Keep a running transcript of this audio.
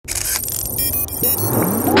I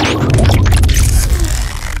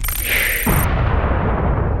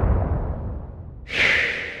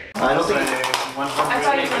don't think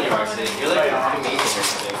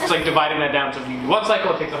it's like dividing that down to one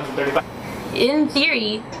cycle, it takes 135. In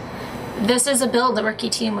theory, this is a build a rookie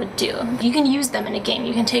team would do. You can use them in a game.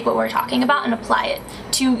 You can take what we're talking about and apply it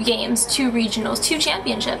to games, to regionals, to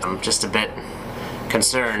championships. I'm just a bit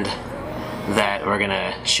concerned that we're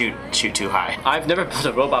gonna shoot too high. I've never built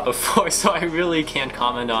a robot before, so I really can't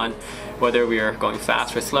comment on whether we are going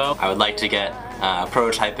fast or slow. I would like to get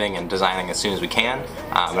prototyping and designing as soon as we can,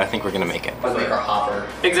 but I think we're gonna make it. like our hopper.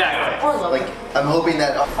 Exactly. Like, I'm hoping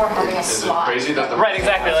that. Or having a slot. Crazy that the Right,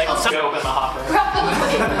 exactly. Like open the hopper.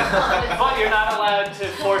 But you're not allowed to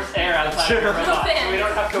force air outside of the robot, so we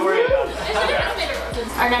don't have to worry about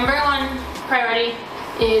that. Our number one priority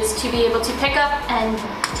is to be able to pick up and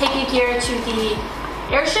take a gear to the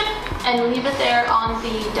airship and leave it there on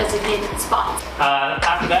the designated spot.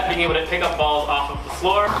 After that, being able to pick up balls off of the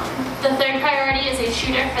floor. The third priority is a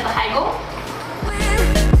shooter for the high goal.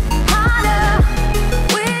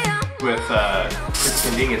 with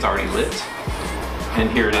Ri3D, it's already lit, and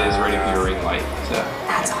here it is ready for your ring light. So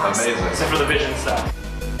That's awesome. amazing. Except for the vision stuff.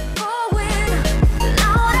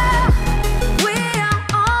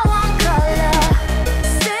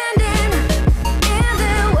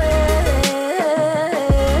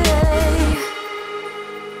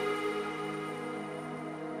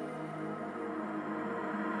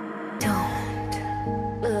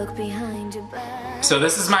 So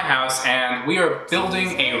this is my house, and we are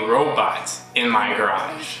building a robot in my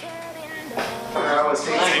garage.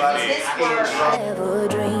 Ever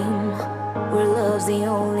dream where love's the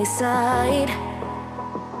only side.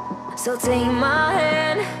 So take my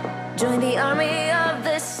hand, join the army of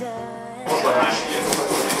the side.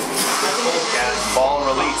 Ball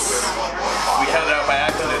release. We had it out by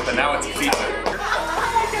accident, but now it's a feature.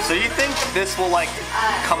 So you think this will like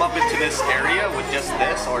come up into this area with just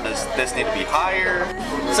this, or does this need to be higher?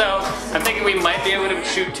 So I'm thinking we might be able to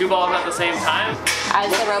shoot two balls at the same time.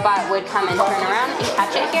 As the robot would come and turn around and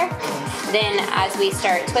catch it here, then as we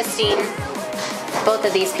start twisting, both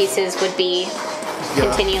of these pieces would be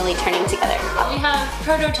continually turning together. We have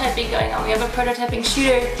prototyping going on. We have a prototyping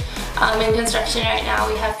shooter in construction right now.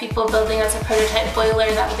 We have people building us a prototype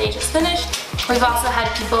boiler that they just finished. We've also had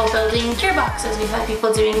people building gearboxes. We've had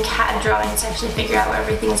people doing CAD drawings to actually figure out where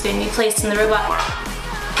everything's going to be placed in the robot.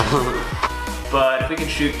 But if we could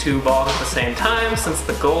shoot two balls at the same time, since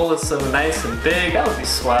the goal is so nice and big, that would be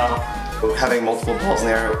swell. Having multiple balls in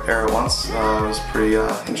the air at once was a pretty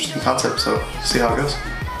interesting concept, so see how it goes.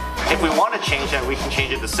 If we want to change that, we can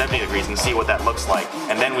change it to 70 degrees and see what that looks like,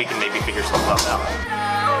 and then we can maybe figure some stuff out.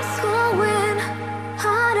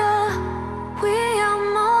 We are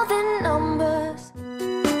more than numbers.